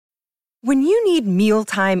When you need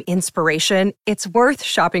mealtime inspiration, it's worth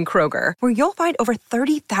shopping Kroger, where you'll find over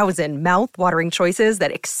 30,000 mouth-watering choices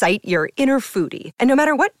that excite your inner foodie. And no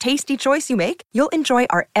matter what tasty choice you make, you'll enjoy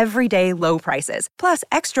our everyday low prices, plus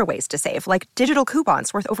extra ways to save, like digital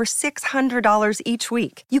coupons worth over $600 each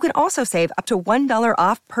week. You can also save up to $1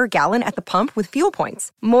 off per gallon at the pump with fuel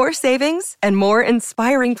points. More savings and more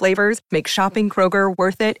inspiring flavors make shopping Kroger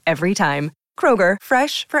worth it every time. Kroger,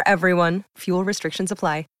 fresh for everyone. Fuel restrictions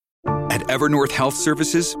apply. At Evernorth Health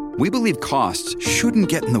Services, we believe costs shouldn't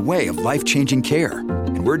get in the way of life-changing care,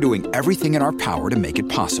 and we're doing everything in our power to make it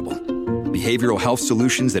possible. Behavioral health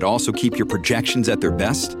solutions that also keep your projections at their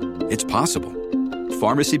best? It's possible.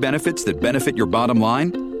 Pharmacy benefits that benefit your bottom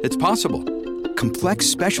line? It's possible. Complex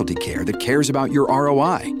specialty care that cares about your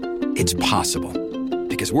ROI? It's possible.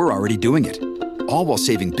 Because we're already doing it. All while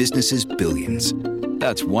saving businesses billions.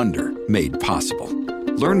 That's Wonder made possible.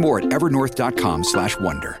 Learn more at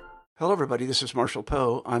evernorth.com/wonder. Hello, everybody. This is Marshall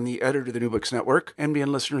Poe. I'm the editor of the New Books Network. NBN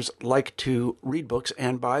listeners like to read books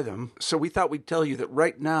and buy them. So we thought we'd tell you that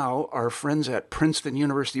right now, our friends at Princeton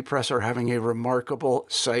University Press are having a remarkable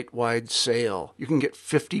site-wide sale. You can get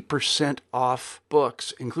 50% off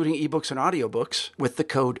books, including ebooks and audiobooks, with the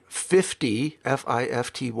code 50,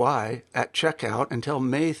 F-I-F-T-Y, at checkout until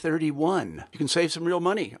May 31. You can save some real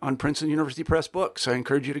money on Princeton University Press books. I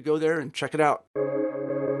encourage you to go there and check it out.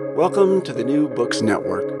 Welcome to the New Books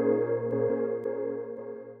Network.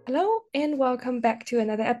 Hello, and welcome back to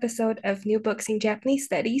another episode of New Books in Japanese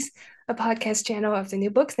Studies, a podcast channel of the New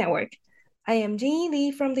Books Network. I am Jeannie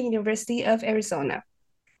Lee from the University of Arizona.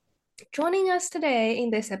 Joining us today in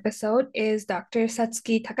this episode is Dr.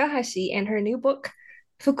 Satsuki Takahashi and her new book,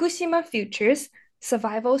 Fukushima Futures: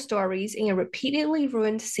 Survival Stories in a Repeatedly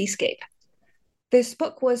Ruined Seascape. This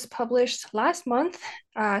book was published last month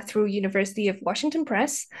through University of Washington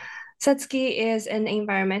Press. Satsuki is an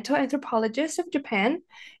environmental anthropologist of Japan,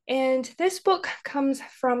 and this book comes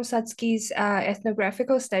from Satsuki's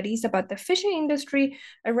ethnographical studies about the fishing industry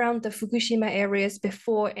around the Fukushima areas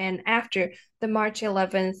before and after the March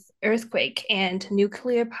 11th earthquake and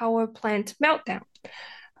nuclear power plant meltdown.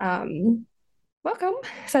 Welcome,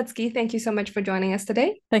 Satsuki. Thank you so much for joining us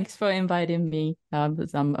today. Thanks for inviting me.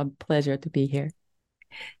 It's a pleasure to be here.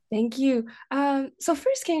 Thank you. So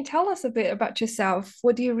first, can you tell us a bit about yourself?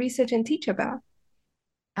 What do you research and teach about?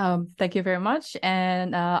 Thank you very much.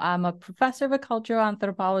 And I'm a professor of cultural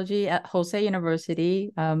anthropology at Hosei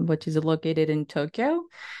University, which is located in Tokyo.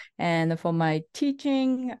 And for my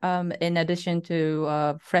teaching, in addition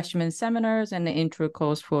to freshman seminars and the intro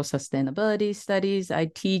course for sustainability studies, I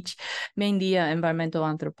teach mainly environmental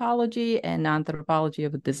anthropology and anthropology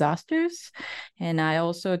of disasters. And I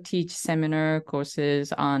also teach seminar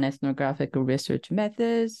courses on ethnographic research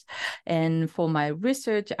methods. And for my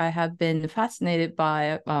research, I have been fascinated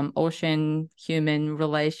by ocean-human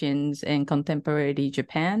relations in contemporary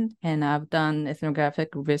Japan. And I've done ethnographic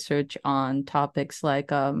research on topics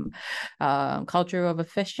like culture of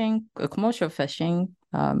fishing, commercial fishing,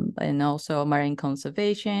 and also marine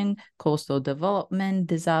conservation, coastal development,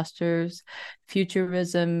 disasters,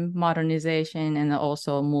 futurism, modernization, and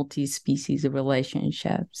also multi-species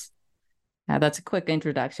relationships. That's a quick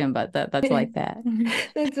introduction, but that's like that.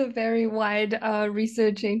 That's a very wide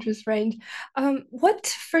research interest range. What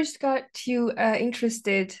first got you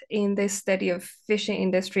interested in this study of fishing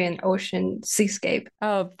industry and ocean seascape?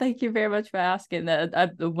 Oh, thank you very much for asking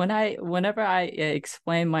that. Whenever I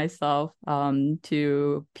explain myself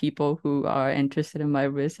to people who are interested in my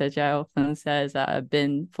research, I often says I've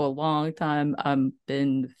been for a long time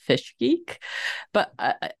been fish geek, but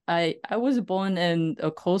I was born in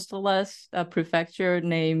a coastal-less prefecture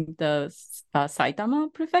named the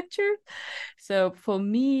Saitama prefecture. So for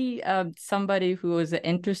me, somebody who was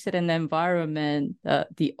interested in the environment,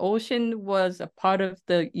 the ocean was a part of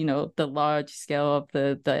the large scale of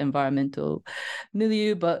the environmental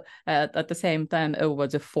milieu, but at the same time, it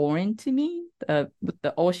was foreign to me.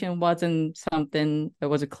 The ocean wasn't something that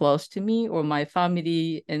was close to me, or my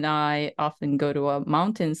family and I often go to a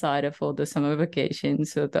mountainside for the summer vacation.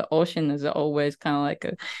 So the ocean is always kind of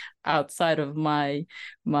like outside of my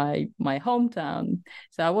hometown.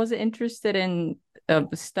 So I was interested in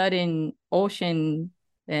studying ocean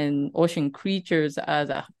and ocean creatures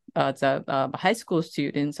as a high school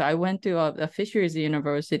student. So I went to a fisheries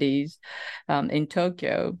universities in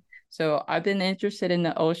Tokyo. So I've been interested in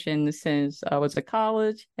the ocean since I was at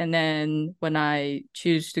college. And then when I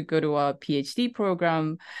choose to go to a PhD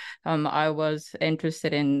program, I was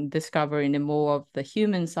interested in discovering more of the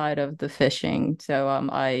human side of the fishing. So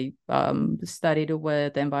I studied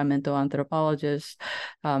with environmental anthropologists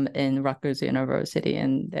in Rutgers University.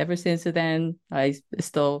 And ever since then, I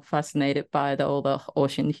still fascinated by the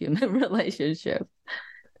ocean-human relationship.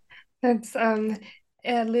 That's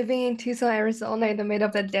living in Tucson, Arizona, in the middle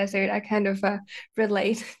of the desert. I kind of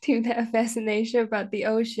relate to that fascination about the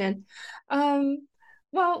ocean.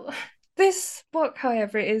 Well, this book,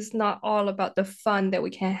 however, is not all about the fun that we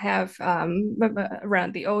can have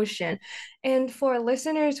around the ocean. And for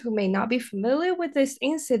listeners who may not be familiar with this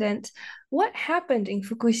incident, what happened in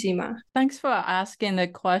Fukushima? Thanks for asking the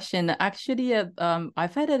question. Actually, I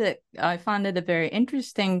found it very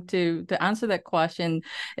interesting to answer that question,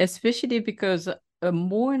 especially because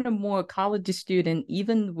more and more college students,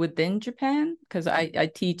 even within Japan, because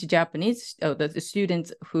I teach Japanese, the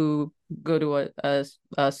students who go to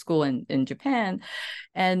a school in Japan,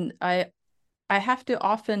 and I have to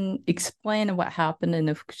often explain what happened in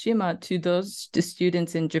Fukushima to those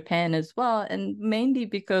students in Japan as well, and mainly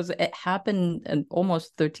because it happened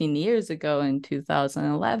almost 13 years ago in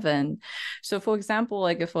 2011. So, for example,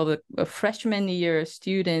 like for the freshman year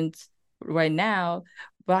students right now,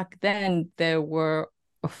 back then there were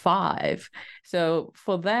 5. So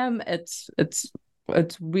for them, it's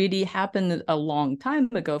really happened a long time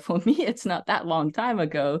ago. For me, it's not that long time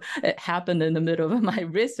ago. It happened in the middle of my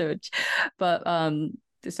research, but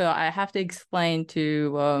so I have to explain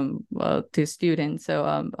to students.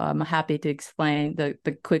 So I'm happy to explain the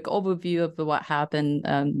quick overview of what happened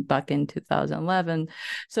back in 2011.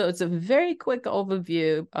 So it's a very quick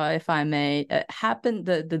overview, if I may. It happened.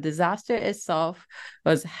 The disaster itself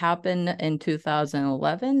happened in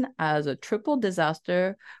 2011 as a triple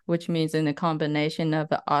disaster, which means in a combination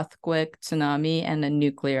of an earthquake, tsunami, and a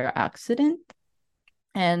nuclear accident.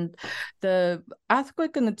 And the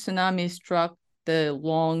earthquake and the tsunami struck the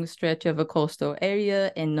long stretch of a coastal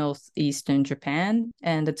area in northeastern Japan,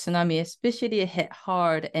 and the tsunami especially hit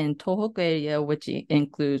hard in Tohoku area, which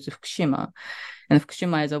includes Fukushima. And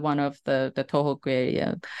Fukushima is one of the Tohoku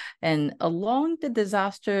area. And along the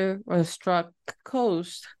disaster struck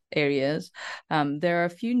coast areas, there are a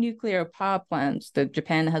few nuclear power plants.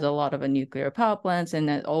 Japan has a lot of nuclear power plants, and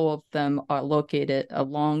that all of them are located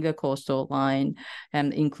along the coastal line,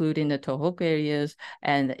 including the Tohoku areas.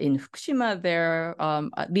 And in Fukushima, there are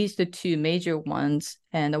at least the 2 major ones.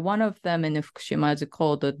 And one of them in Fukushima is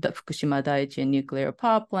called the Fukushima Daiichi nuclear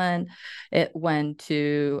power plant. It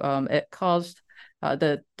caused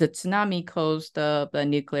the tsunami caused the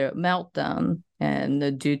nuclear meltdown,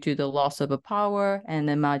 and due to the loss of power and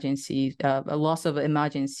a loss of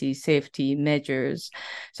emergency safety measures.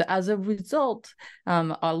 So as a result,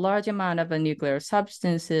 a large amount of nuclear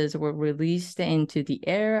substances were released into the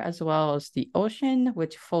air as well as the ocean,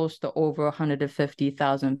 which forced over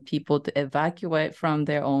 150,000 people to evacuate from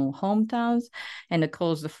their own hometowns, and it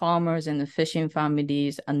caused the farmers and the fishing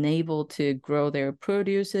families unable to grow their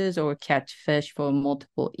produces or catch fish for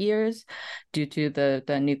multiple years due to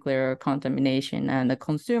the nuclear contamination and the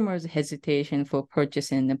consumers' hesitation for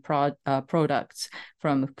purchasing the products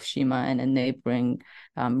from Fukushima and the neighboring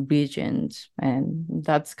regions. And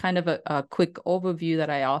that's kind of a quick overview that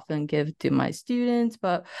I often give to my students,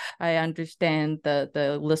 but I understand that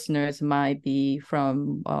the listeners might be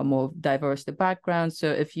from more diverse backgrounds. So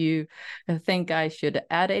if you think I should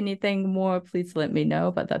add anything more, please let me know.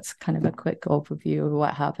 But that's kind of a quick overview of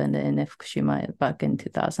what happened in Fukushima back in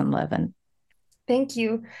 2011. Thank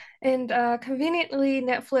you. And conveniently,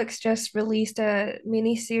 Netflix just released a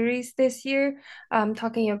mini series this year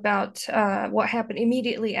talking about what happened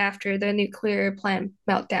immediately after the nuclear plant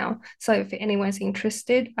meltdown. So if anyone's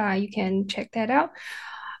interested, you can check that out.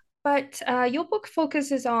 But your book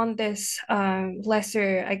focuses on this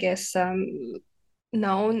lesser, I guess,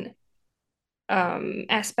 known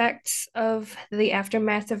aspects of the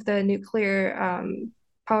aftermath of the nuclear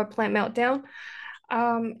power plant meltdown.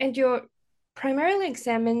 And you're primarily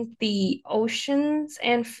examined the oceans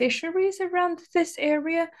and fisheries around this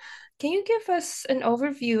area. Can you give us an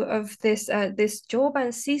overview of this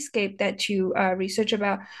Joban seascape that you research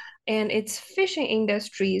about and its fishing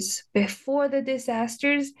industries before the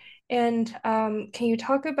disasters? And can you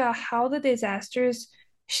talk about how the disasters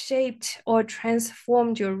shaped or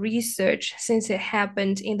transformed your research since it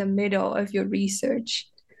happened in the middle of your research?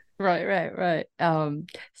 Right.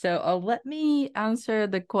 So let me answer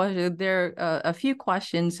the question. There are a few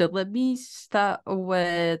questions. So let me start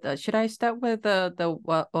with, should I start with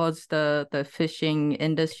what was the fishing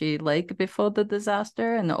industry like before the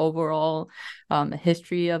disaster and the overall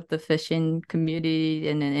history of the fishing community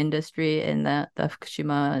and an industry in the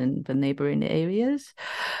Fukushima and the neighboring areas?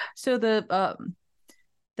 So the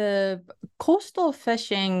coastal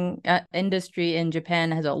fishing industry in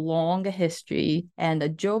Japan has a long history, and the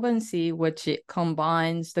Joban Sea, which it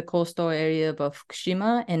combines the coastal area of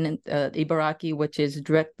Fukushima and Ibaraki, which is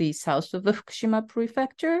directly south of the Fukushima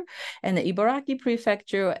prefecture, and the Ibaraki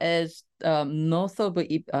prefecture is north of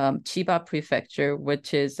Chiba prefecture,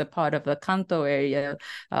 which is a part of the Kanto area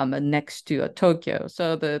next to Tokyo.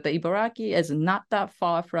 So the Ibaraki is not that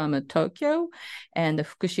far from Tokyo, and the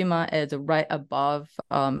Fukushima is right above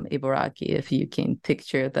Ibaraki, if you can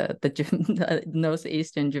picture the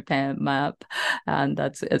northeastern Japan map, and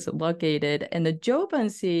that's it's located. And the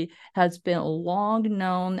Joban Sea has been long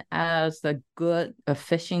known as a good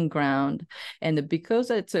fishing ground, and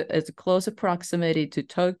because it's a close proximity to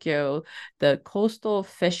Tokyo, the coastal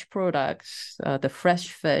fish products, the fresh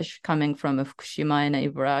fish coming from Fukushima and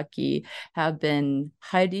Ibaraki, have been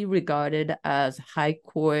highly regarded as high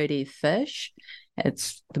quality fish.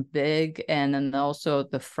 It's the big and then also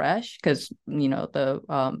the fresh, because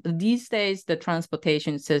these days the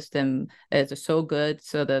transportation system is so good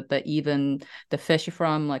so that even the fish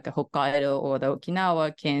from like a Hokkaido or the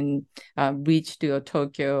Okinawa can reach to a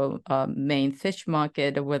Tokyo main fish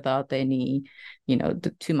market without any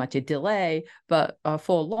too much a delay. But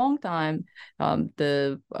for a long time,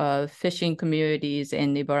 the fishing communities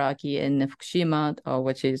in Ibaraki and Fukushima,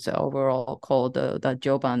 which is overall called the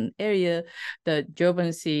Joban area, the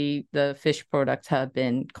Joban Sea, the fish products have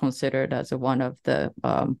been considered as one of the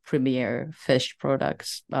premier fish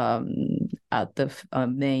products at the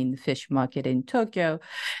main fish market in Tokyo.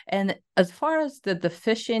 And as far as the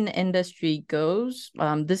fishing industry goes,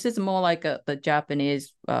 this is more like the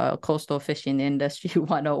Japanese coastal fishing industry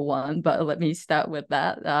 101, but let me start with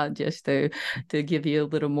that just to give you a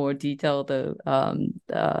little more detail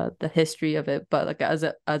the history of it. But like as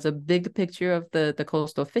a big picture of the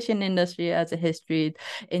coastal fishing industry as a history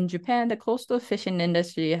in Japan, the coastal fishing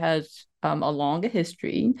industry has a long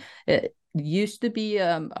history. It used to be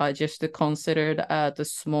just considered the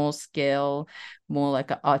small scale, more like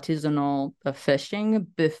artisanal fishing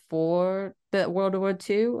before the World War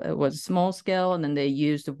II. It was small scale, and then they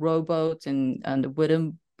used rowboats and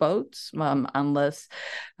wooden boats, unless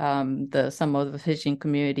some of the fishing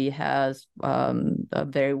community has a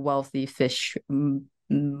very wealthy fish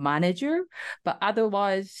manager, but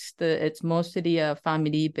otherwise it's mostly a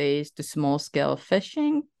family-based small-scale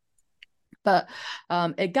fishing. But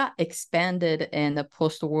it got expanded in the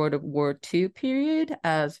post-World War II period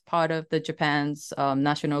as part of the Japan's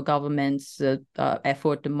national government's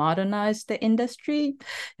effort to modernize the industry.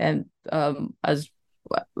 And as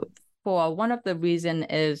for one of the reason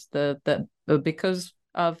is because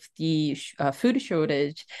of the food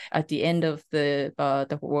shortage at the end of the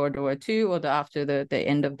World War II, or after the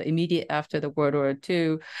end of the immediate after the World War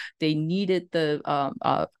II, they needed the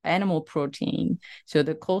animal protein. So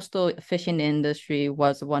the coastal fishing industry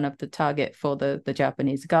was one of the target for the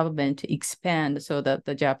Japanese government to expand so that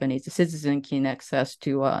the Japanese citizen can access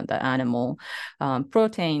to the animal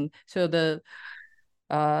protein. So the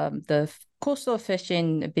coastal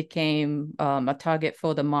fishing became a target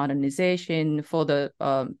for the modernization. For the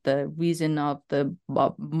reason of the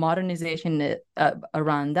modernization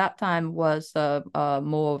around that time was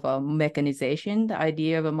more of a mechanization. The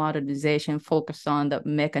idea of a modernization focused on the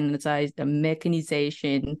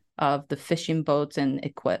mechanization of the fishing boats and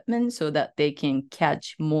equipment so that they can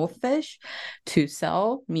catch more fish to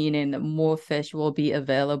sell, meaning that more fish will be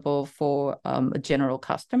available for general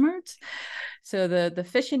customers. So the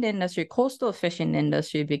fishing industry, coastal fishing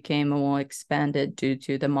industry, became more expanded due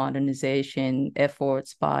to the modernization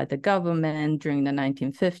efforts by the government during the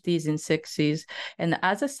 1950s and 60s. And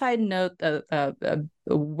as a side note,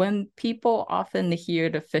 when people often hear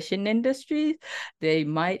the fishing industry, they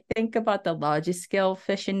might think about the largest scale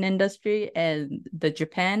fishing industry, and the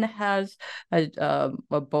Japan has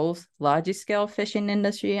both largest scale fishing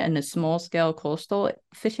industry and a small scale coastal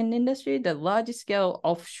fishing industry. The largest scale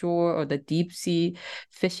offshore or the deep sea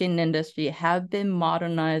fishing industry have been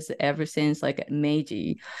modernized ever since like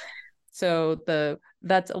Meiji. So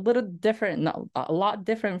that's a little different, a lot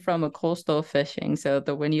different from a coastal fishing. So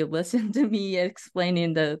when you listen to me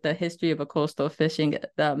explaining the history of a coastal fishing,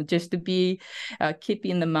 just to be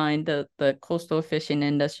keeping in mind that the coastal fishing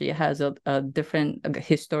industry has a different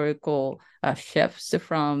historical shifts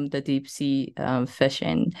from the deep sea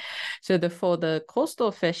fishing. So for the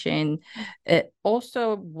coastal fishing, it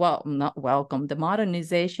also, not welcome. The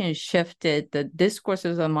modernization shifted, the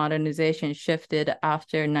discourses of modernization shifted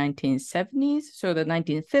after 1970s. So the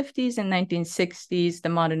 1950s and 1960s, the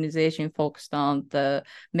modernization focused on the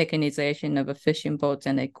mechanization of fishing boats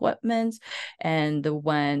and equipment. And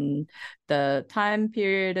when the time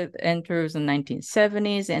period enters the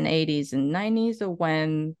 1970s and 80s and 90s,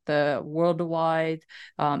 when the worldwide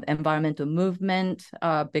environmental movement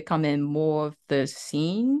becoming more of the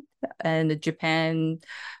scene. And Japan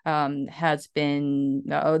Japan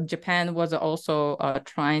was also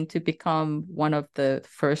trying to become one of the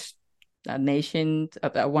first nation,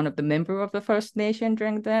 one of the member of the First Nation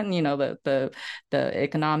during then, the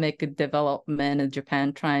economic development of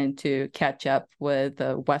Japan trying to catch up with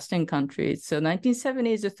Western countries. So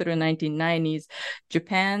 1970s through 1990s,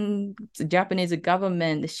 Japanese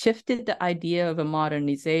government shifted the idea of a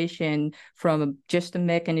modernization from just a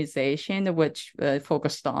mechanization, which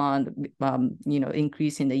focused on,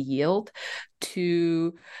 increasing the yield,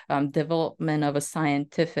 to development of a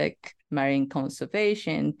scientific marine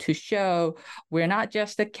conservation to show we're not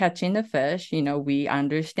just catching the fish. We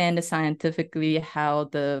understand scientifically how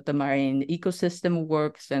the marine ecosystem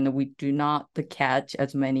works, and we do not catch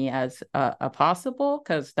as many as possible,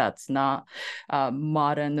 because that's not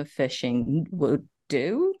modern fishing would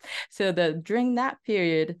do. So during that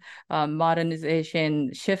period,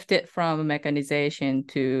 modernization shifted from mechanization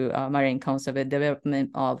to marine conservation,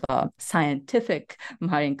 development of scientific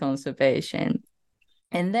marine conservation.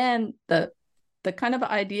 And then the kind of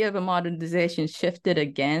idea of a modernization shifted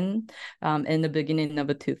again in the beginning of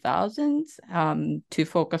the 2000s to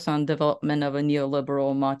focus on development of a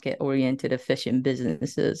neoliberal market-oriented fishing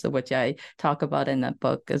businesses, which I talk about in that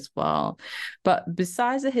book as well. But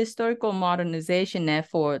besides the historical modernization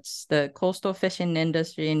efforts, the coastal fishing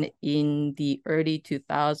industry in the early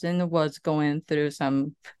 2000s was going through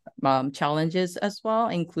some challenges as well,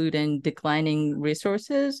 including declining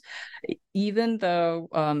resources, even though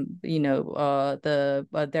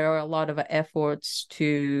there are a lot of efforts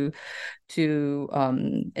to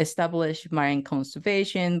establish marine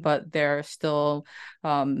conservation, but there are still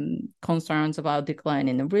concerns about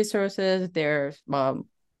declining the resources. There's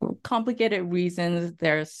complicated reasons.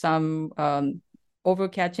 There's some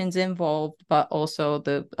overcatchings involved, but also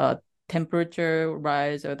the temperature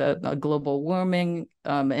rise or the global warming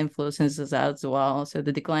influences as well. So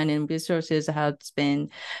the decline in resources has been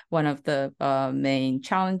one of the main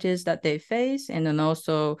challenges that they face. And then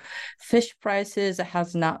also fish prices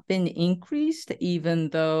has not been increased, even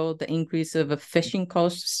though the increase of fishing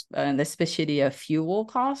costs and especially a fuel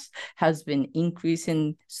cost has been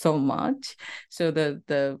increasing so much. So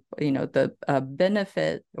the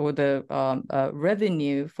benefit or the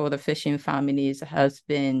revenue for the fishing families has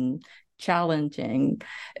been challenging.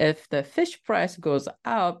 If the fish price goes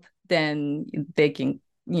up, then they can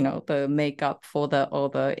the make up for all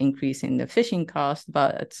the increase in the fishing cost,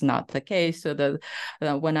 but it's not the case. So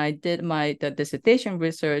when I did the dissertation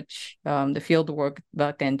research, the field work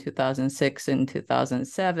back in 2006 and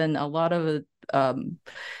 2007, a lot of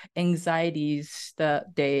anxieties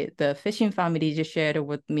that the fishing families just shared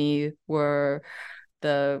with me were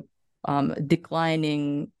the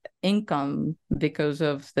declining income because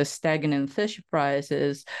of the stagnant fish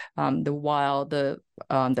prices, while the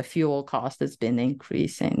fuel cost has been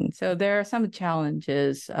increasing. So there are some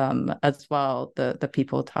challenges as well. The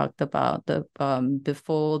people talked about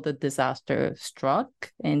before the disaster struck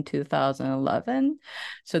in 2011.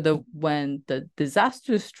 So when the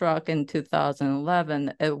disaster struck in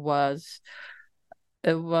 2011, it was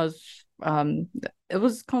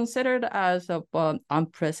considered as an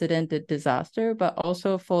unprecedented disaster, but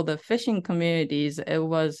also for the fishing communities, it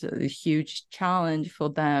was a huge challenge for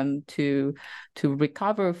them to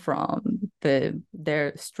recover from.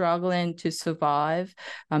 They're struggling to survive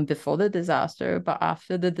before the disaster, but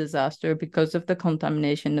after the disaster, because of the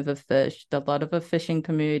contamination of the fish, a lot of the fishing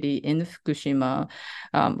community in Fukushima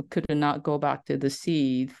could not go back to the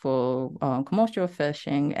sea for commercial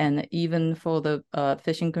fishing, and even for the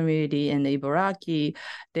fishing community in Ibaraki,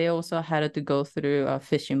 they also had to go through a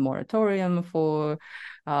fishing moratorium for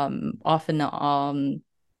often and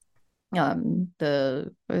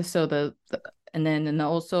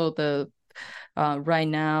also right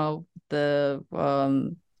now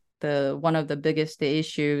one of the biggest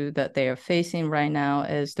issue that they are facing right now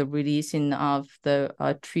is the releasing of the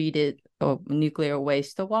treated or nuclear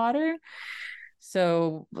wastewater.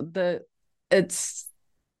 So it's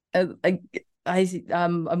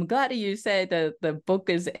I'm glad that you say that the book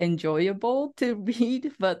is enjoyable to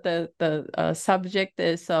read, but the subject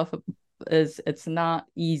itself it's not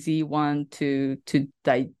easy one to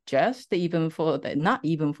digest, even for the, not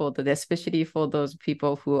even for the, especially for those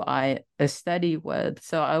people who I study with.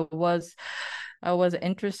 So I was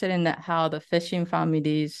interested in how the fishing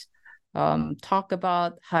families talk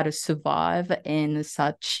about how to survive in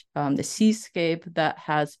such the seascape that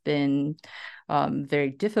has been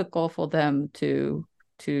very difficult for them to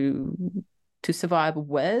survive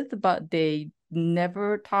with, but they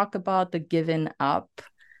never talk about the giving up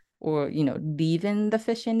or leaving the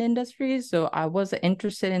fishing industry. So I was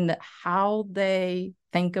interested in how they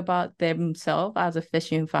think about themselves as a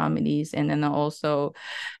fishing families, and then also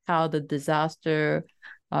how the disaster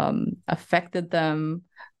affected them,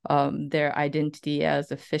 their identity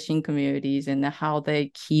as a fishing communities, and how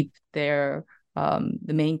they keep their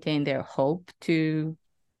maintain their hope to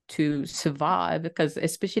survive, because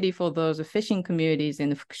especially for those fishing communities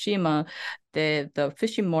in Fukushima, the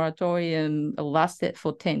fishing moratorium lasted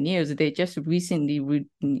for 10 years. They just recently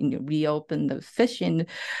reopened the fishing,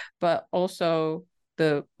 but also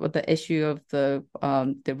the issue of the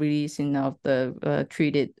releasing of the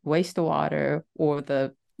treated wastewater, or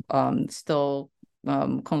the still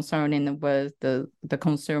concerning with the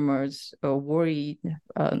consumers worried,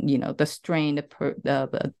 the strain,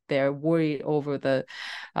 they're worried over the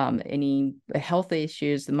any health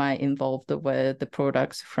issues that might involve with the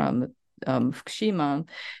products from Fukushima.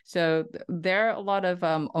 So there are a lot of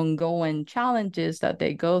ongoing challenges that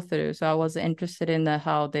they go through. So I was interested in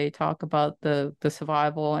how they talk about the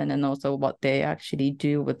survival, and then also what they actually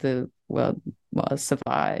do with the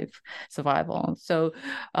survival. So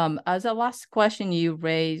as a last question you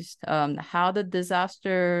raised, how the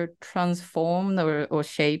disaster transformed or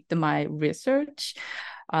shaped my research.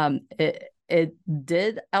 It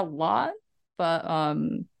did a lot, but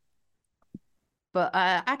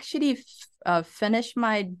I actually finished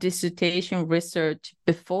my dissertation research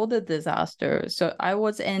before the disaster. So I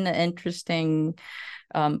was in an interesting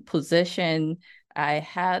position. I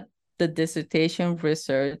had the dissertation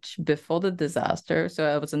research before the disaster.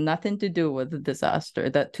 So it was nothing to do with the disaster,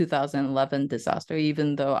 that 2011 disaster,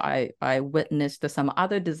 even though I witnessed some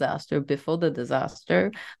other disaster before the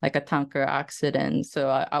disaster, like a tanker accident. So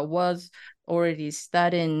I was already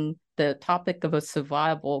studying the topic of a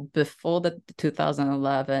survival before the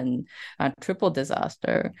 2011 triple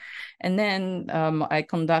disaster. And then I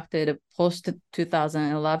conducted a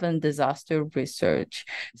post-2011 disaster research.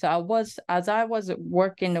 So as I was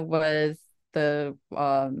working with the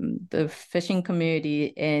fishing community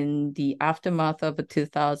in the aftermath of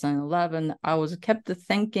 2011, I was kept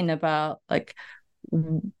thinking about like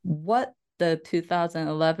what the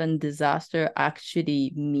 2011 disaster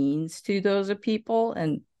actually means to those people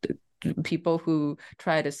and people who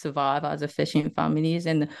try to survive as a fishing families,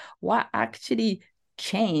 and what actually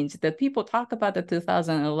changed. That people talk about the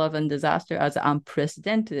 2011 disaster as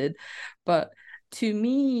unprecedented, but to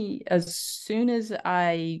me, as soon as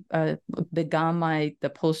I began the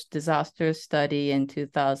post-disaster study in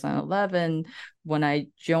 2011, when I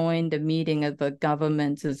joined the meeting of the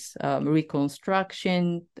government's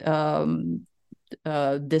reconstruction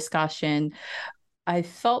discussion, I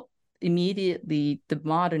felt immediately the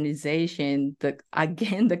modernization,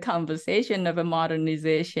 the conversation of a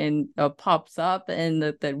modernization pops up in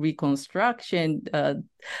the reconstruction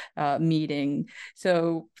meeting.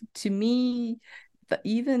 So to me,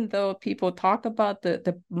 even though people talk about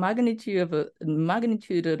the magnitude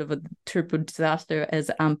of a triple disaster as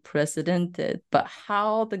unprecedented, but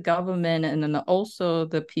how the government and then also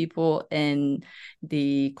the people in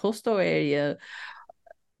the coastal area,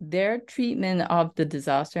 their treatment of the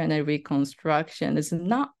disaster and the reconstruction is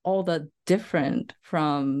not all that different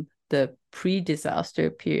from the pre-disaster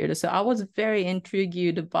period. So I was very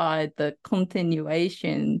intrigued by the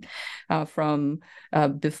continuation from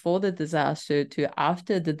before the disaster to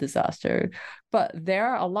after the disaster. But there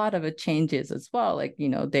are a lot of changes as well. Like,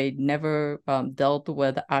 they never dealt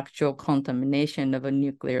with actual contamination of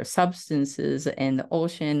nuclear substances in the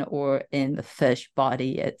ocean or in the fish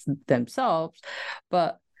body themselves.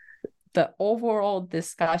 But the overall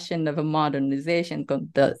discussion of a modernization,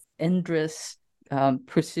 the endless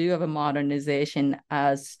pursuit of a modernization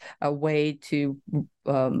as a way to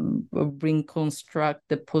reconstruct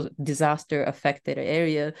the disaster-affected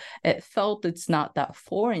area, it felt it's not that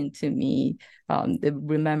foreign to me,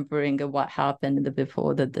 remembering what happened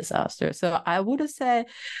before the disaster. So I would say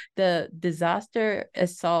the disaster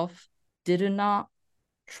itself did not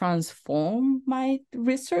transform my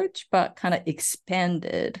research, but kind of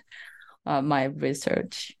expanded my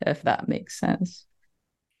research, if that makes sense.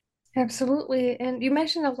 Absolutely. And you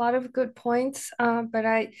mentioned a lot of good points,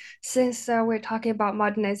 but since we're talking about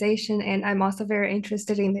modernization and I'm also very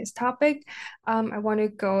interested in this topic, I want to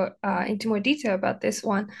go into more detail about this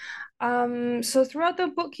one. So throughout the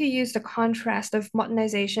book, you use the contrast of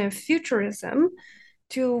modernization and futurism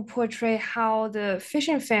to portray how the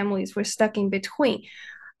fishing families were stuck in between.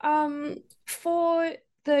 For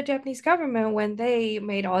the Japanese government, when they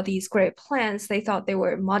made all these great plans, they thought they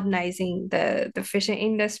were modernizing the fishing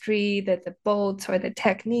industry, the boats or the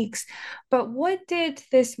techniques. But what did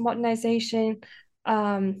this modernization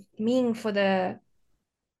mean for the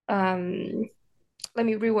let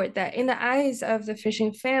me reword that. In the eyes of the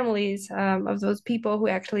fishing families, of those people who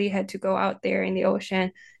actually had to go out there in the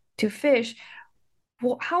ocean to fish,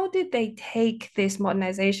 well, how did they take this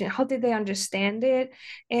modernization? How did they understand it?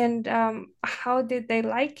 And how did they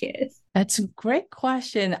like it? That's a great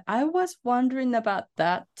question. I was wondering about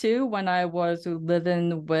that too when I was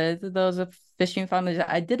living with those fishing families.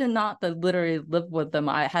 I did not literally live with them.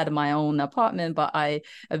 I had my own apartment, but I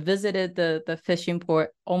visited the fishing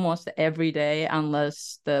port almost every day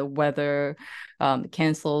unless the weather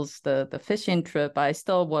cancels the fishing trip. I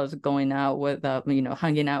still was going out with,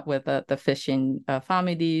 hanging out with the fishing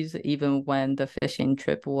families, even when the fishing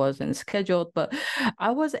trip wasn't scheduled. But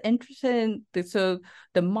I was interested in, so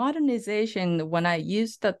the modernization, when I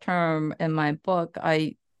used the term in my book,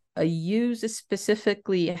 I use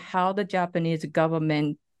specifically how the Japanese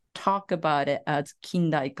government talk about it as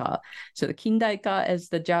kindaika. So the kindaika is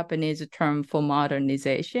the Japanese term for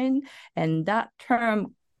modernization, and that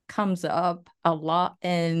term comes up a lot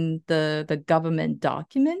in the government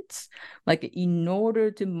documents. Like, in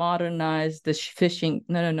order to modernize the fishing,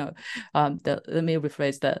 let me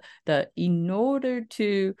rephrase that.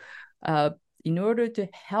 In order to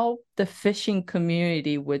help the fishing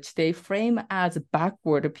community, which they frame as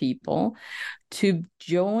backward people, to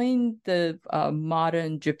join the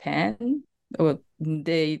modern Japan, or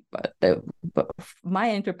my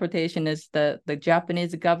interpretation is that the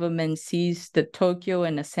Japanese government sees the Tokyo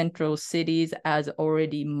and the central cities as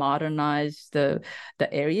already modernized the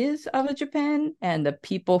areas of Japan, and the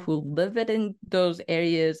people who live in those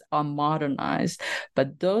areas are modernized.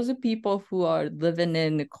 But those people who are living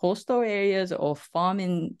in the coastal areas or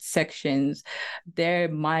farming sections, there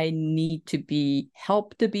might need to be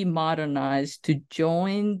help to be modernized to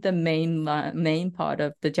join the main part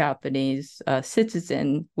of the Japanese citizen,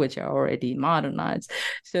 which are already modernized.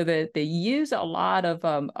 So that they use a lot of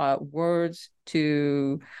words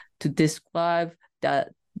to describe that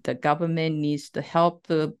the government needs to help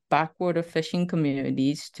the backward fishing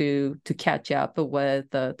communities to catch up with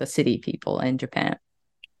the city people in Japan.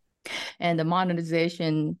 And the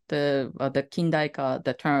modernization, the kindaika,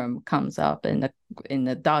 the term comes up in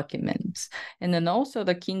the documents. And then also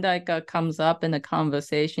the kindaika comes up in the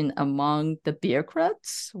conversation among the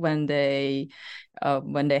bureaucrats when they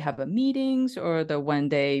have meetings, or when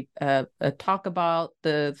they talk about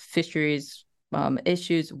the fisheries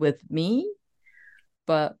issues with me.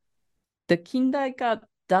 But the kindaika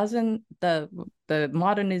doesn't, the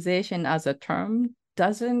modernization as a term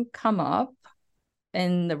doesn't come up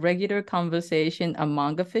in the regular conversation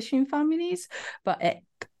among the fishing families, but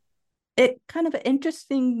it kind of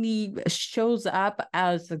interestingly shows up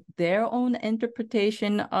as their own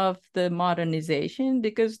interpretation of the modernization,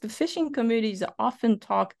 because the fishing communities often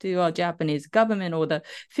talk to our Japanese government or the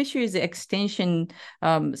fisheries extension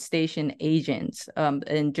station agents.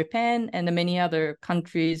 In Japan and many other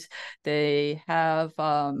countries, they have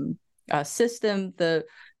a system, the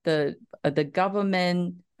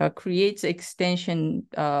government creates extension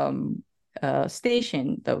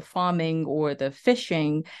station, the farming or the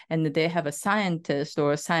fishing, and they have a scientist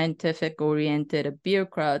or a scientific-oriented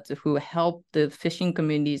bureaucrat who help the fishing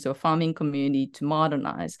communities or farming community to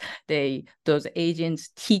modernize. Those agents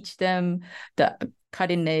teach them the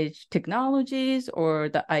cutting-edge technologies or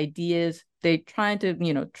the ideas. They try to,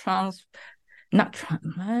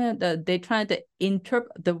 they trying to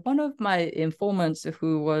interpret. One of my informants,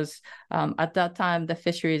 who was at that time the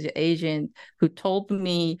fisheries agent, who told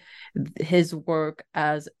me his work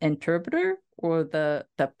as interpreter or the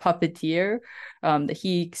puppeteer,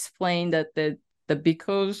 he explained that the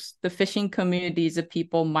because the fishing communities of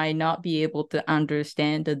people might not be able to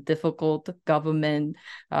understand the difficult government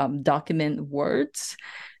document words,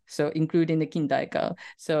 so including the Kindaika.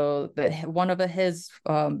 So one of his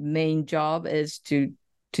main job is to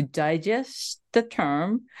digest the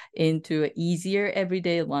term into an easier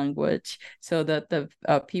everyday language so that the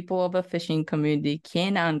people of a fishing community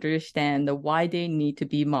can understand why they need to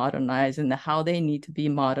be modernized and how they need to be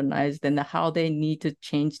modernized and how they need to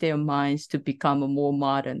change their minds to become a more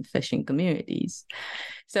modern fishing communities.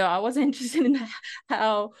 So I was interested in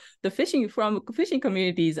how the fishing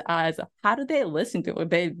communities' eyes, how do they listen to it?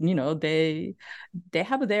 They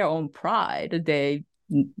have their own pride. They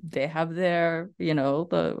have their,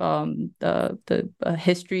 the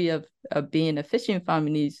history of being a fishing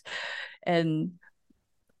families, and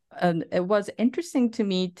it was interesting to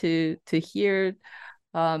me to hear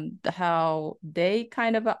how they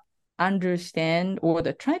kind of understand, or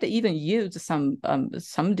they're trying to even use some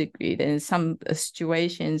degree in some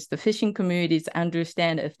situations. The fishing communities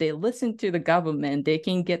understand if they listen to the government, they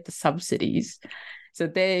can get the subsidies. So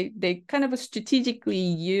they kind of strategically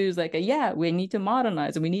use we need to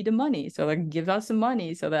modernize and we need the money. So give us the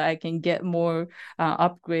money so that I can get more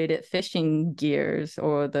upgraded fishing gears,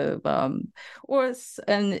 or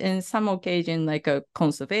in some occasion like a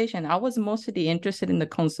conservation. I was mostly interested in the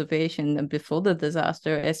conservation before the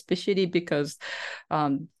disaster, especially because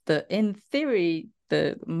in theory,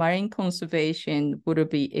 the marine conservation would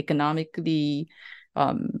be economically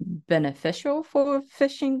beneficial for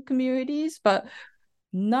fishing communities, but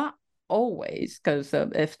not always, because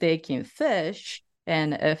if they can fish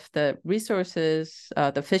and if the resources,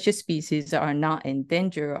 the fish species are not in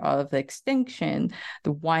danger of extinction,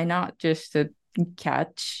 why not just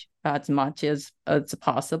catch as much as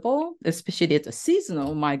possible, especially it's a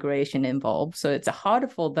seasonal migration involved. So it's harder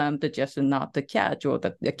for them to just not to catch, or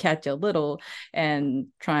to catch a little and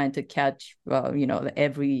trying to catch,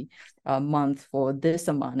 every month for this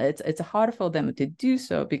amount. It's harder for them to do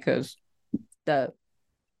so because the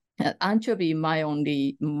anchovy might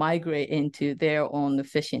only migrate into their own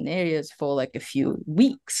fishing areas for like a few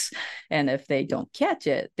weeks, and if they don't catch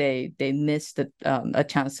it, they miss a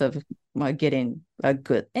chance of getting a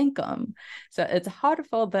good income. So it's harder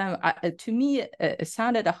for them. To me, it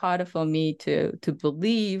sounded harder for me to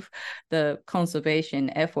believe the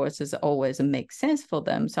conservation efforts is always make sense for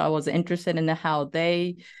them. So I was interested in how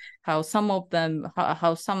some of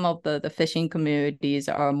the fishing communities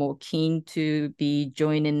are more keen to be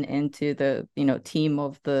joining into the team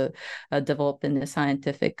of the developing the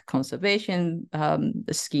scientific conservation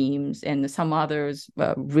schemes, and some others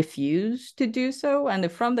refuse to do so.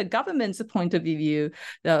 And from the government's point of view,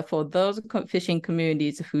 for those fishing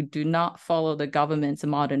communities who do not follow the government's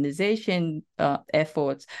modernization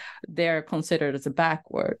efforts, they're considered as a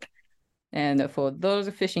backward. And for those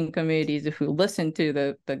fishing communities who listen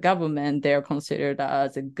to the government, they're considered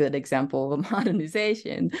as a good example of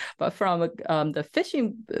modernization. But from the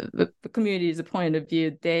fishing community's point of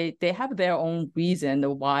view, they have their own reason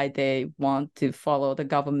why they want to follow the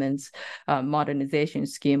government's modernization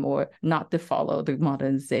scheme, or not to follow the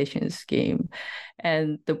modernization scheme.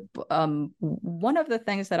 And one of the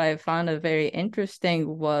things that I found very interesting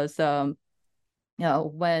was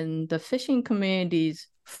when the fishing communities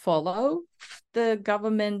follow the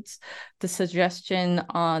suggestion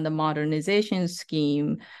on the modernization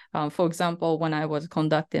scheme. For example, when I was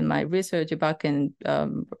conducting my research back in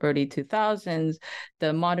early 2000s,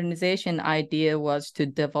 the modernization idea was to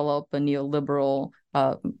develop a neoliberal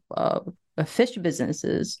fish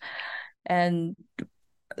businesses. And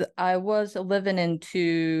I was living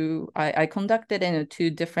I conducted in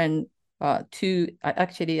two different neighboring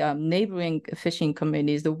fishing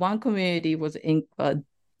communities. The one community was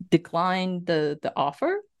declined the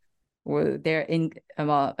offer, or they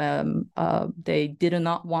did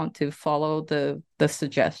not want to follow the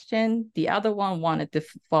suggestion. The other one wanted to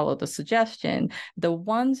follow the suggestion. The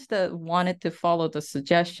ones that wanted to follow the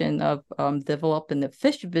suggestion of developing the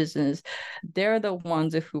fish business, they're the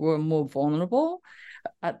ones who were more vulnerable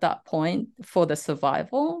at that point for the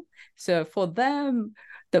survival. So for them,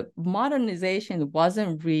 the modernization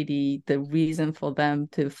wasn't really the reason for them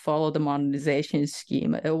to follow the modernization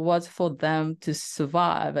scheme. It was for them to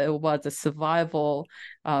survive. It was a survival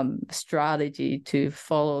strategy to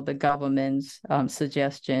follow the government's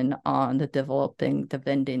suggestion on the developing the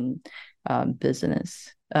vending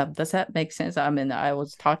business. Does that make sense? I mean, I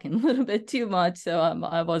was talking a little bit too much, so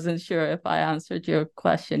I wasn't sure if I answered your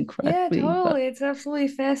question correctly. Yeah, totally. It's absolutely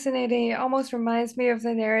fascinating. It almost reminds me of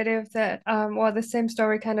the narrative that, the same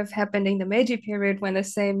story kind of happened in the Meiji period when the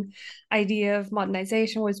same idea of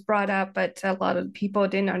modernization was brought up, but a lot of people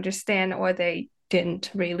didn't understand, or they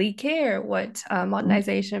didn't really care what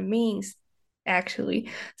modernization means actually.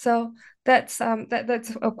 So that's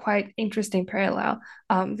a quite interesting parallel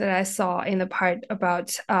that I saw in the part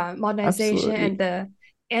about modernization Absolutely.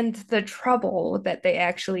 and the trouble that they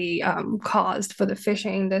actually caused for the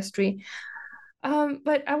fishing industry.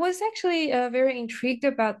 But I was actually very intrigued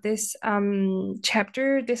about this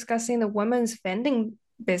chapter discussing the women's vending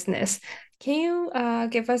business. Can you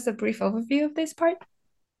give us a brief overview of this part?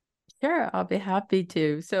 Sure, I'll be happy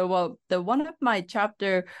to. So, well, the one of my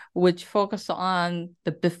chapter which focus on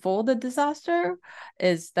the before the disaster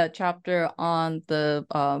is the chapter on the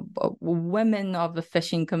women of the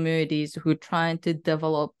fishing communities who trying to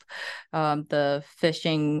develop the fish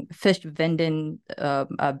vending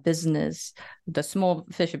business, the small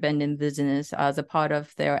fish vending business as a part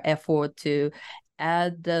of their effort to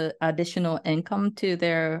add the additional income to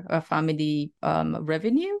their family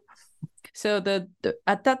revenue. So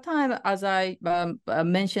at that time, as I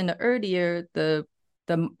mentioned earlier, the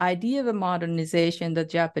idea of a modernization, the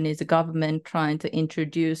Japanese government trying to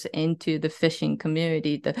introduce into the fishing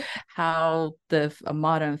community, how the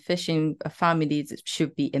modern fishing families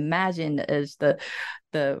should be imagined as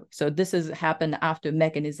so this has happened after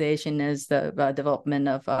mechanization as the development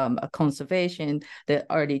of conservation. The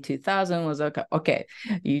early 2000s was okay,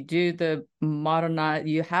 you do the modernize,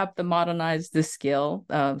 you have the modernized the skill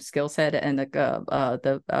set and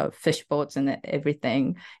the fish boats and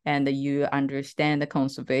everything, and you understand the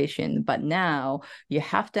conservation. But now you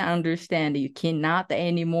have to understand that you cannot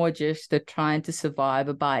anymore just trying to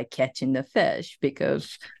survive by catching the fish,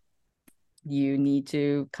 because you need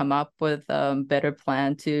to come up with a better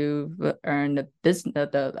plan to earn the business,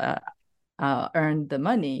 earn the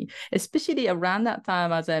money. Especially around that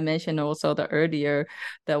time, as I mentioned also the earlier,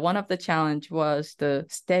 that one of the challenge was the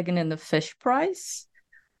stagnant fish price.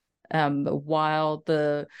 While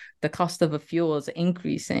the cost of a fuel is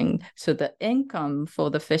increasing, so the income for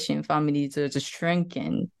the fishing families is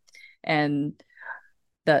shrinking, and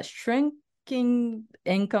the shrinking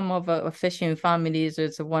income of fishing families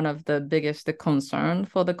is one of the biggest concern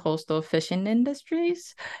for the coastal fishing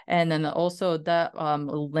industries. And then also that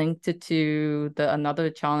linked to another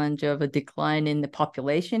challenge of a decline in the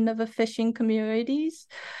population of the fishing communities.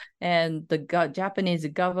 And the Japanese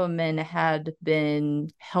government had been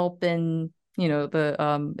helping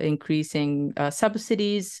the increasing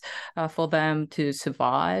subsidies for them to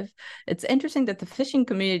survive. It's interesting that the fishing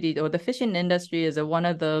community or the fishing industry is one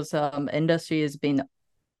of those industries been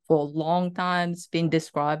for a long time it's been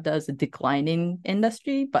described as a declining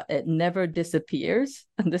industry, but it never disappears.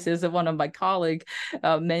 And this is one of my colleagues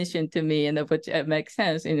mentioned to me, and which it makes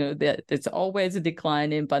sense, that it's always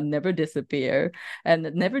declining but never disappear. And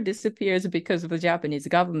it never disappears because of the Japanese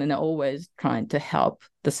government always trying to help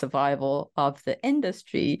the survival of the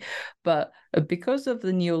industry. But because of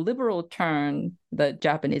the neoliberal turn, the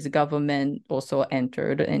Japanese government also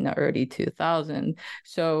entered in the early 2000s.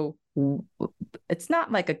 So it's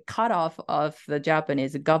not like a cutoff of the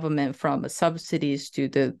Japanese government from subsidies to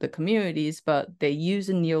the communities, but they use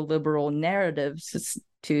neoliberal narratives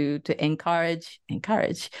to encourage.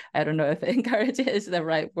 I don't know if encourage is the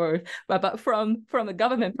right word, but from the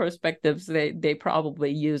government perspectives, they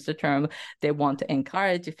probably use the term. They want to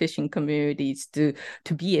encourage fishing communities to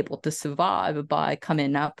be able to survive by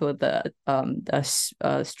coming up with a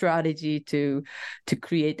strategy to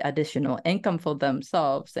create additional income for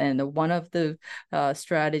themselves. And one of the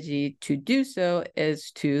strategy to do so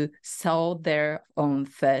is to sell their own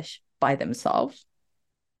fish by themselves.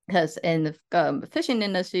 Because in the fishing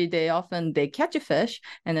industry, they catch a fish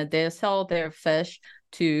and then they sell their fish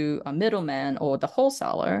to a middleman or the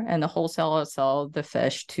wholesaler, and the wholesaler sell the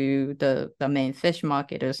fish to the main fish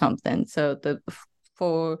market or something. So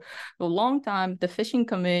for a long time, the fishing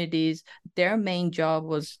communities, their main job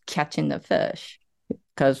was catching the fish,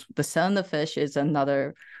 because the selling the fish is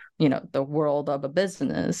another the world of a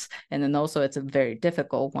business. And then also it's a very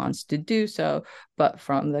difficult ones to do so. But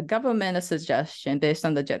from the government suggestion, based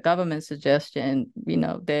on the government suggestion,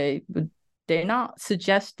 they're not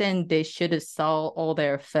suggesting they should sell all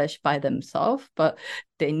their fish by themselves, but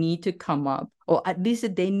they need to come up, or at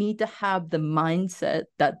least they need to have the mindset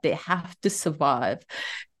that they have to survive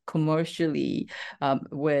commercially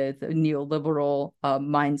with neoliberal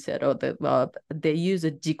mindset, or they use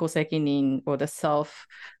a jikosekinin, or the self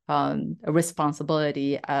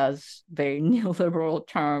responsibility, as very neoliberal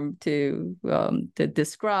term to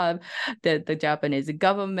describe that the Japanese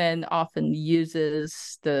government often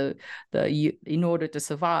uses in order to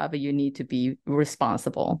survive, you need to be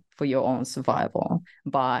responsible for your own survival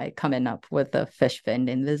by coming up with a fish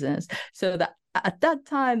vending business. So the at that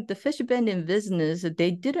time, the fish vending business,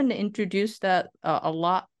 they didn't introduce that a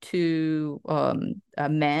lot to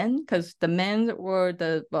men, because the men were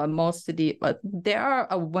the mostly, but there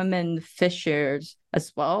are women fishers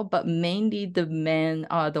as well, but mainly the men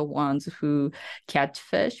are the ones who catch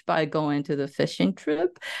fish by going to the fishing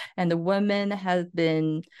trip, and the women have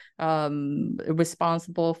been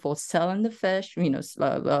responsible for selling the fish,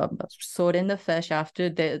 sorting the fish after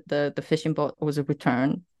the fishing boat was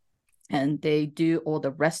returned. And they do all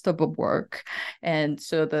the rest of the work. And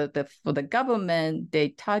so for the government, they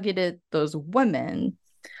targeted those women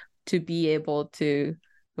to be able to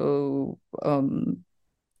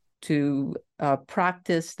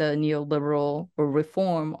practice the neoliberal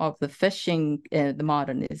reform of the fishing and the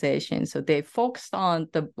modernization. So they focused on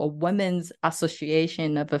the Women's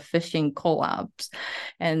Association of the Fishing Co-ops.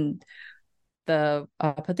 And the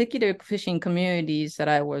particular fishing communities that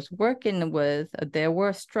I was working with, they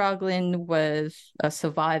were struggling with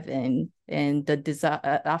surviving in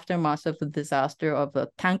the aftermath of the disaster of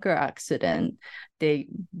the tanker accident. They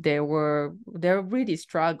were really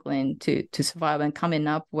struggling to survive and coming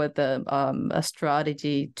up with a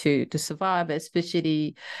strategy to survive,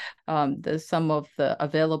 especially some of the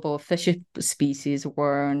available fish species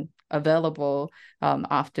weren't available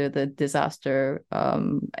after the disaster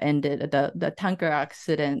ended, the tanker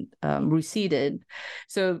accident receded.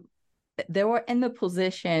 So they were in the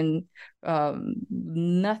position,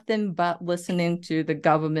 nothing but listening to the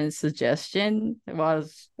government's suggestion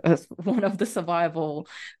was one of the survival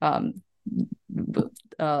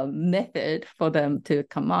method for them to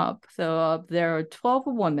come up. So there are 12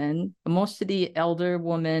 women, mostly elder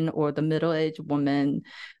women or the middle-aged women,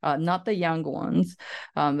 not the young ones,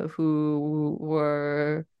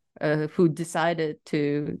 who decided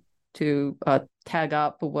to tag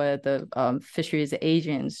up with the fisheries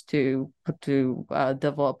agents to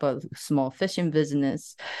develop a small fishing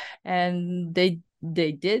business, and they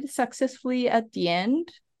did successfully at the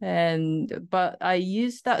end. But I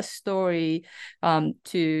used that story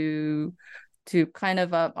to kind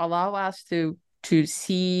of allow us to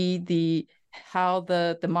see how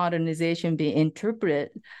the modernization being interpreted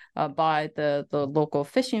by the local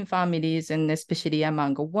fishing families, and especially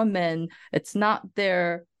among women. It's not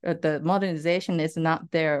the modernization is not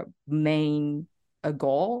their main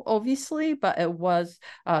goal, obviously, but it was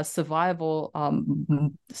survival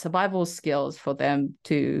skills for them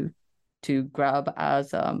to grab as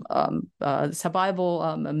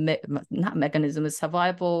survival not mechanism,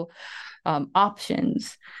 survival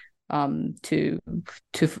options to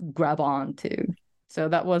grab onto. So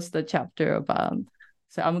that was the chapter about.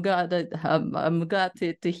 So I'm glad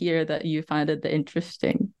to hear that you find it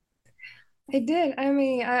interesting. I did. I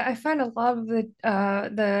mean, I find a lot of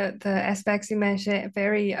the aspects you mentioned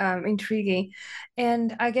very intriguing.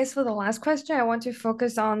 And I guess for the last question, I want to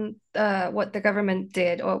focus on what the government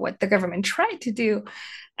did, or what the government tried to do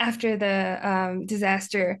after the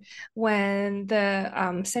disaster, when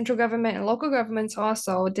the central government and local governments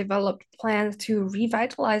also developed plans to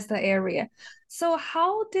revitalize the area. So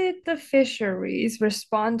how did the fisheries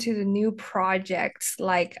respond to the new projects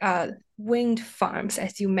like wind farms,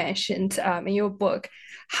 as you mentioned in your book?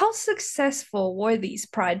 How successful were these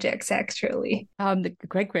projects actually?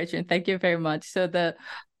 Great question. Thank you very much. So the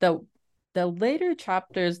later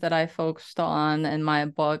chapters that I focused on in my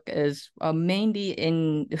book is mainly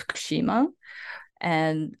in Fukushima,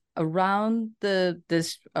 and around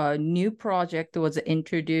this new project was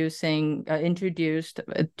introduced in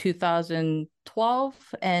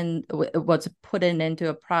 2012, and it was put into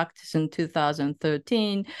a practice in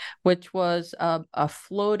 2013, which was a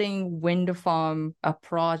floating wind farm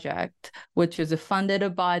project, which is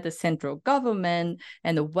funded by the central government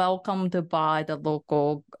and welcomed by the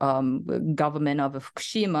local government of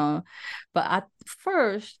Fukushima. But at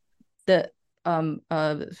first,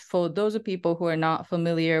 for those people who are not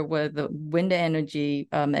familiar with the wind energy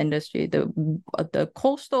industry, the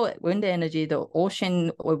coastal wind energy, the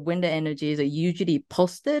ocean wind energy is usually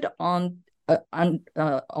posted onto the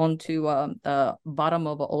bottom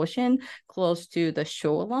of the ocean close to the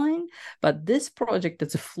shoreline. But this project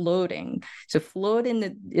is floating. So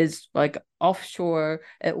floating is like offshore.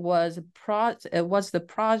 It was the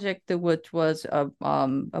project which was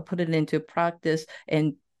put it into practice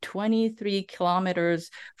in 23 kilometers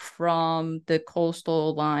from the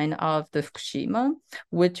coastal line of the Fukushima,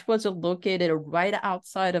 which was located right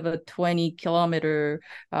outside of a 20-kilometer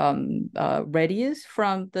radius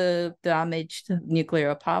from the damaged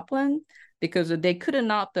nuclear power plant, because they could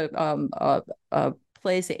not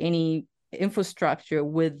place any infrastructure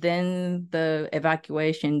within the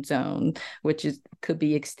evacuation zone, which could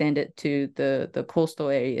be extended to the coastal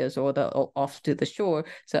areas or off to the shore.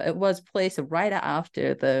 So it was placed right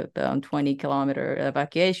after the 20-kilometer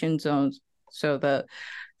evacuation zones, so that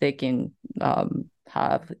they can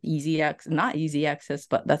have not easy access,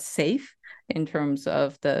 but that's safe in terms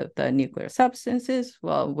of the nuclear substances,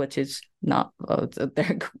 well, which is not,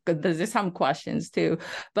 there's some questions too,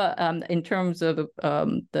 but in terms of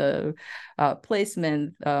the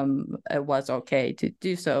placement, it was okay to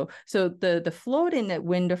do so. So the floating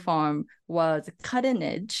wind farm was cutting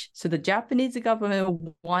edge. So the Japanese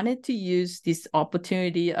government wanted to use this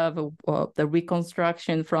opportunity of the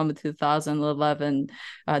reconstruction from the 2011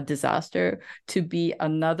 disaster to be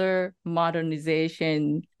another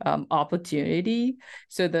modernization opportunity.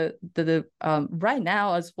 So the right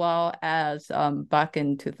now, as well as back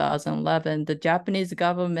in 2011, the Japanese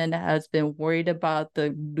government has been worried about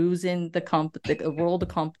losing the world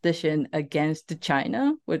competition against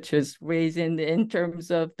China, which is raising in terms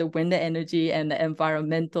of the wind energy and the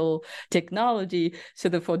environmental technology.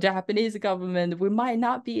 So for Japanese government, we might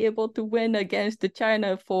not be able to win against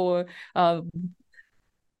China for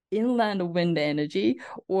inland wind energy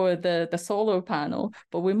or the solar panel,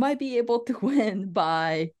 but we might be able to win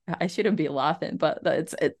by, I shouldn't be laughing, but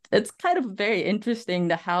it's kind of very interesting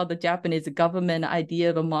how the Japanese government idea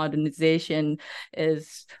of a modernization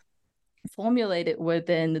is formulated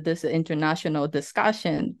within this international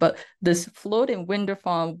discussion. But this floating wind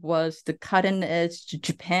farm was the cutting edge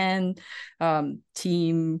Japan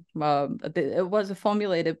team. It was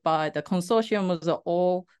formulated by the consortium, was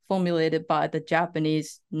all formulated by the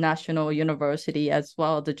Japanese National University as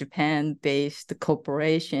well as the Japan-based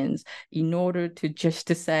corporations in order to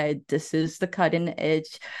say this is the cutting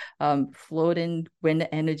edge floating wind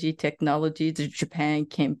energy technology that Japan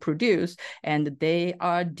can produce, and they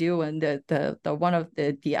are doing the one of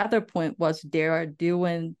the other point was they are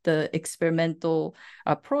doing the experimental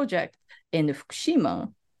project in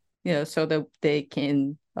Fukushima, so that they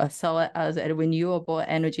can sell it as a renewable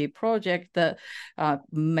energy project that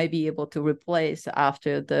may be able to replace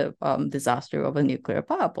after the disaster of a nuclear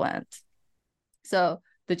power plant. So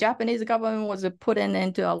the Japanese government was putting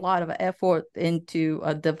into a lot of effort into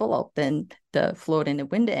developing the floating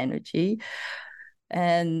wind energy.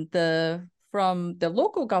 And from the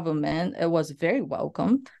local government, it was very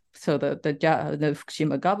welcome. So the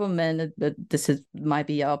Fukushima government, might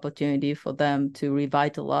be an opportunity for them to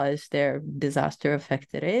revitalize their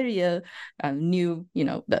disaster-affected area, new,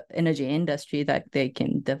 the energy industry that they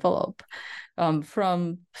can develop.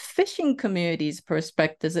 From fishing communities'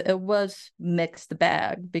 perspectives, it was mixed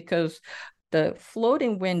bag because the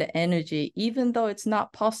floating wind energy, even though it's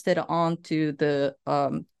not posted onto the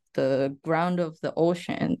ground of the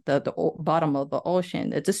ocean, the bottom of the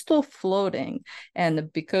ocean, it's still floating.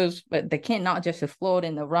 And because they cannot just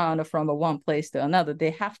floating around from one place to another,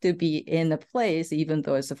 they have to be in a place even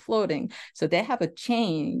though it's floating. So they have a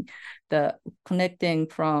chain connecting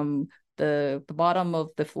from the bottom of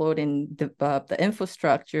the floating, the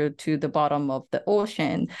infrastructure to the bottom of the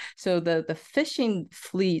ocean. So the fishing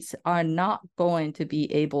fleets are not going to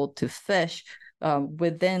be able to fish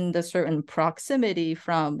within the certain proximity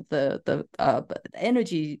from the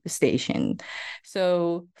energy station.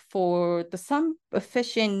 So for some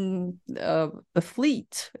fishing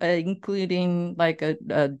fleet, including like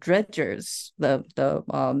dredgers,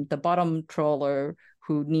 the bottom trawler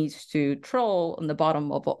who needs to troll on the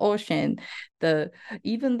bottom of the ocean,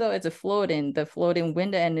 even though it's the floating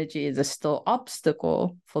wind energy is still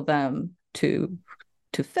obstacle for them to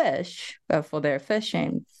fish for their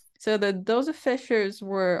fishing. So those fishers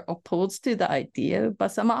were opposed to the idea, but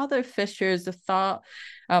some other fishers thought,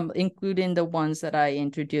 including the ones that I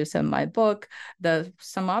introduced in my book,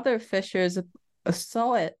 some other fishers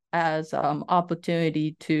saw it as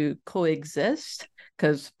opportunity to coexist,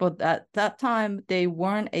 because at that time they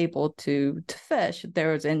weren't able to fish.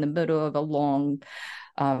 There was in the middle of a long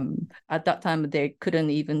at that time, they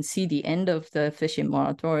couldn't even see the end of the fishing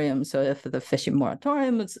moratorium. So if the fishing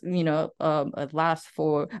moratorium is, lasts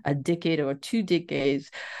for a decade or 2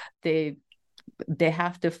 decades, they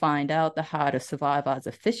have to find out how to survive as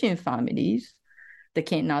a fishing families.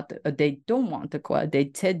 They don't want to quit.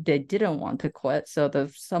 They said they didn't want to quit. So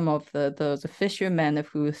some of those fishermen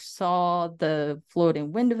who saw the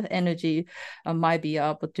floating wind energy might be an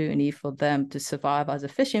opportunity for them to survive as a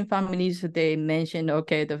fishing families. They mentioned,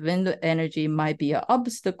 okay, the wind energy might be an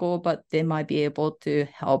obstacle, but they might be able to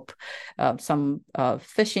help some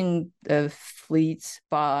fishing fleets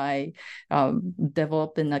by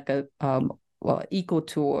developing like a eco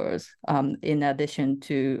tours in addition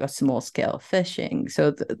to a small scale fishing.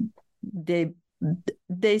 So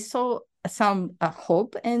they saw some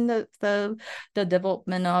hope in the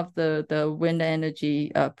development of the wind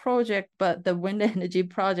energy project, but the wind energy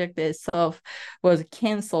project itself was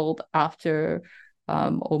canceled after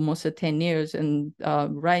almost 10 years. And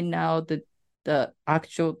right now, the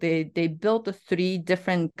actual they built the three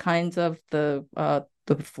different kinds of the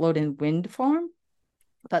floating wind farm,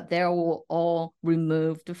 but they were all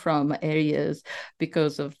removed from areas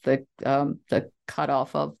because of the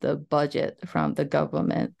cutoff of the budget from the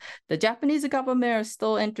government. The Japanese government are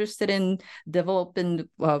still interested in developing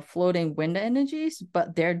floating wind energies,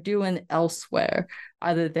 but they're doing elsewhere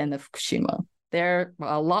other than the Fukushima. There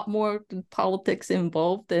are a lot more politics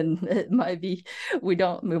involved, and it might be we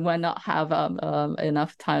might not have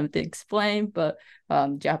enough time to explain, but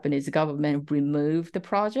Japanese government removed the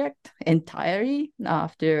project entirely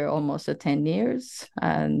after almost 10 years.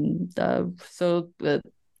 And so the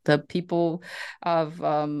people of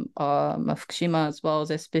Fukushima, as well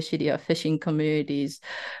as especially fishing communities,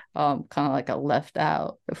 kind of like left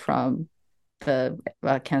out from the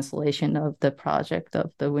cancellation of the project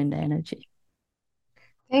of the wind energy.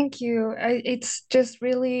 Thank you. It's just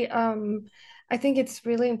really, I think it's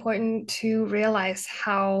really important to realize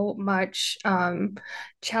how much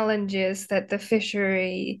challenges that the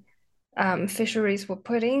fisheries were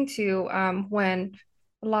put into when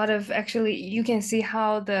a lot of actually you can see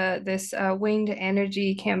how this wind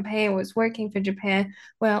energy campaign was working for Japan.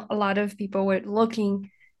 Well, a lot of people were looking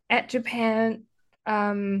at Japan,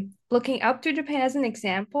 looking up to Japan as an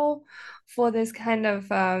example for this kind of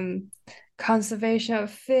conservation of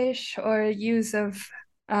fish or use of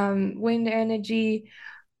wind energy.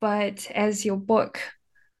 But as your book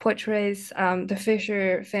portrays, the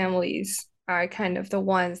fisher families are kind of the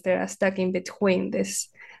ones that are stuck in between this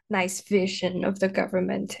nice vision of the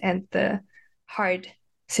government and the hard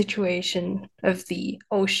situation of the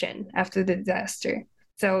ocean after the disaster.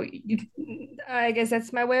 So I guess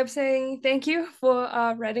that's my way of saying thank you for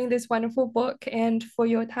writing this wonderful book and for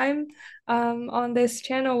your time on this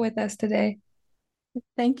channel with us today.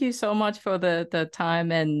 Thank you so much for the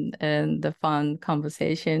time and the fun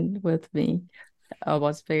conversation with me. It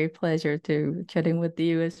was very pleasure to chatting with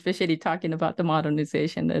you, especially talking about the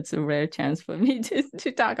modernization. It's a rare chance for me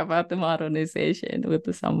to talk about the modernization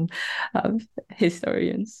with some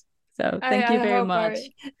historians. So thank you very much.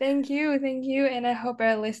 Thank you. And I hope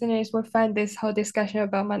our listeners will find this whole discussion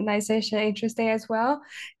about modernization interesting as well,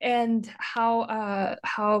 and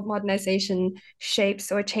how modernization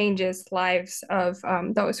shapes or changes lives of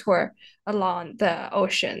those who are along the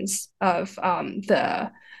oceans of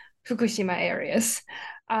the Fukushima areas.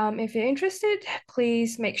 If you're interested,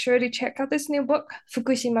 please make sure to check out this new book,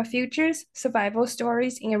 Fukushima Futures, Survival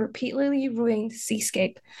Stories in a Repeatedly Ruined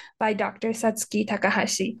Seascape by Dr. Satsuki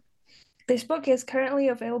Takahashi. This book is currently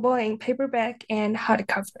available in paperback and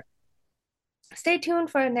hardcover. Stay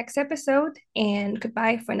tuned for our next episode, and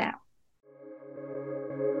goodbye for now.